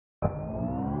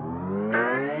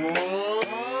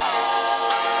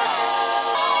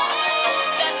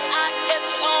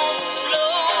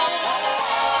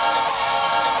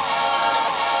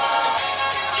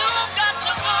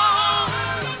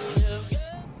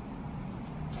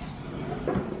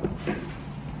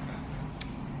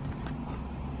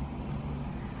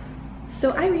So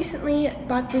I recently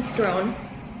bought this drone.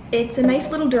 It's a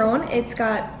nice little drone. It's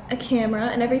got a camera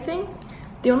and everything.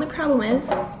 The only problem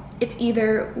is it's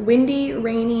either windy,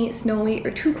 rainy, snowy, or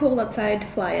too cold outside to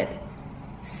fly it.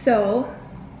 So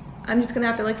I'm just gonna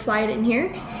have to like fly it in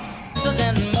here.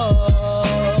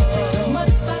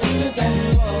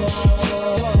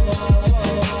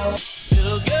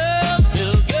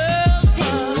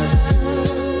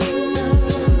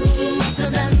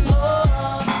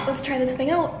 Let's try this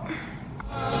thing out.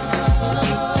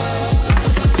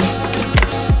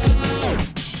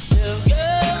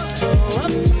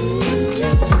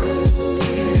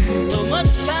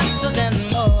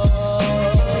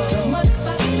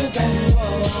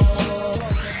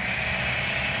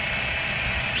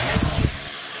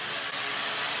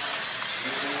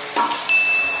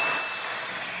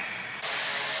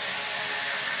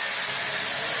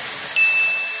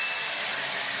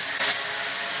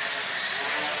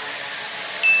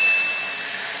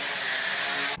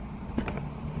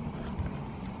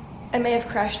 I may have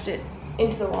crashed it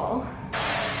into the wall.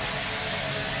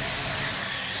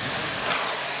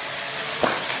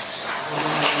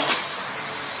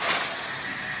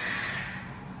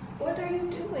 What are you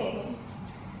doing?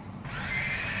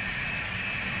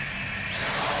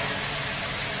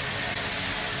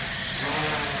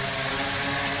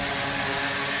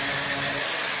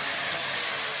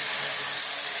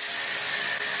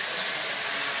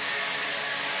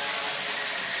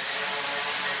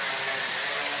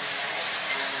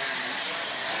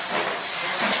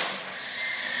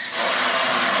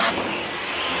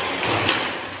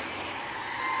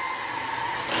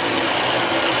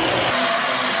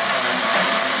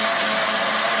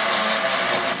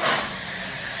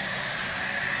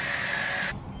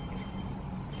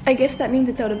 I guess that means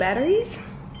it's out of batteries.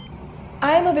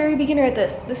 I am a very beginner at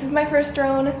this. This is my first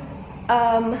drone.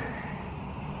 I'm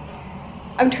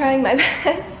trying my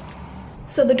best.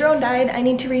 So the drone died, I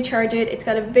need to recharge it. It's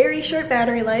got a very short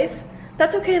battery life.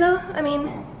 That's okay though. I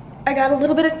mean, I got a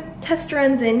little bit of test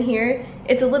runs in here.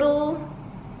 It's a little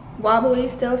wobbly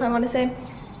still, if I want to say.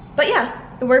 But yeah,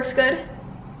 it works good.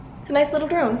 It's a nice little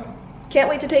drone. Can't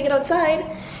wait to take it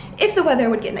outside if the weather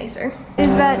would get nicer. Is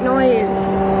that noise?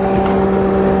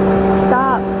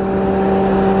 Stop.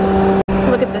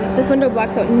 Look at this. This window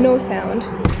blocks out no sound.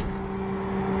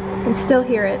 I can still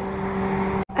hear it.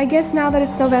 I guess now that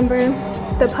it's November,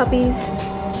 the puppies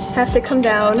have to come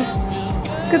down.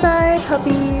 Goodbye,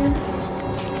 puppies.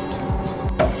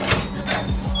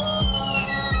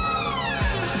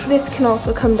 This can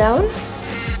also come down.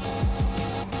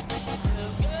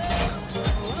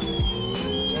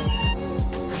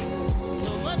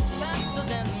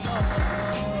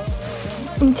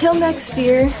 Until next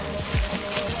year,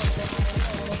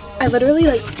 I literally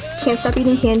like can't stop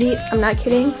eating candy. I'm not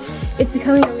kidding. It's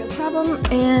becoming a real problem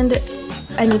and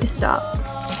I need to stop.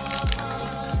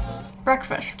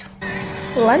 Breakfast.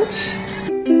 Lunch.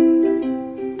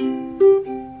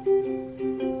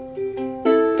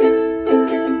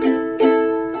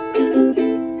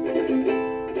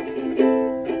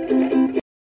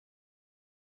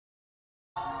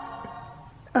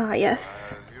 Ah, yes.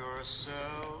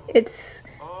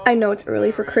 I know it's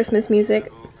early for Christmas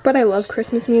music, but I love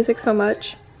Christmas music so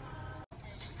much.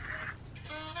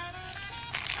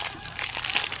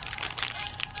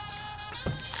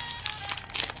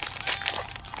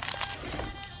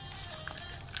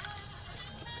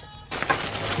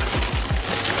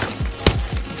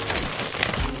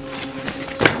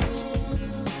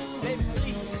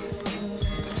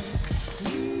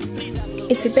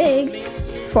 It's a bag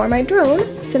for my drone,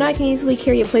 so now I can easily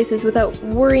carry it places without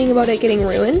worrying about it getting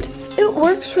ruined. It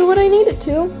works for what I need it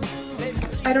to.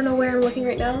 I don't know where I'm looking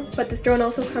right now, but this drone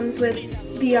also comes with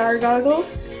VR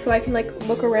goggles, so I can like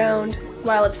look around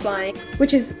while it's flying,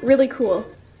 which is really cool.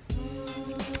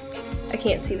 I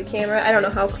can't see the camera. I don't know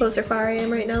how close or far I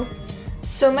am right now.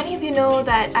 So many of you know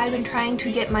that I've been trying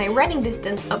to get my running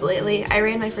distance up lately. I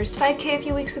ran my first 5K a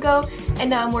few weeks ago, and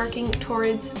now I'm working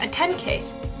towards a 10K.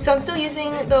 So I'm still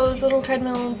using those little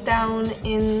treadmills down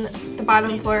in the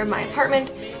bottom floor of my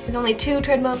apartment. There's only 2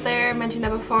 treadmills there, I mentioned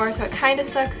that before, so it kind of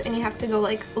sucks and you have to go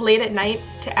like late at night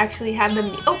to actually have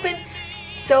them be open.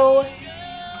 So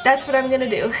that's what I'm gonna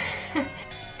do.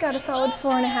 Got a solid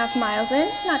 4.5 miles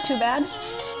in, not too bad.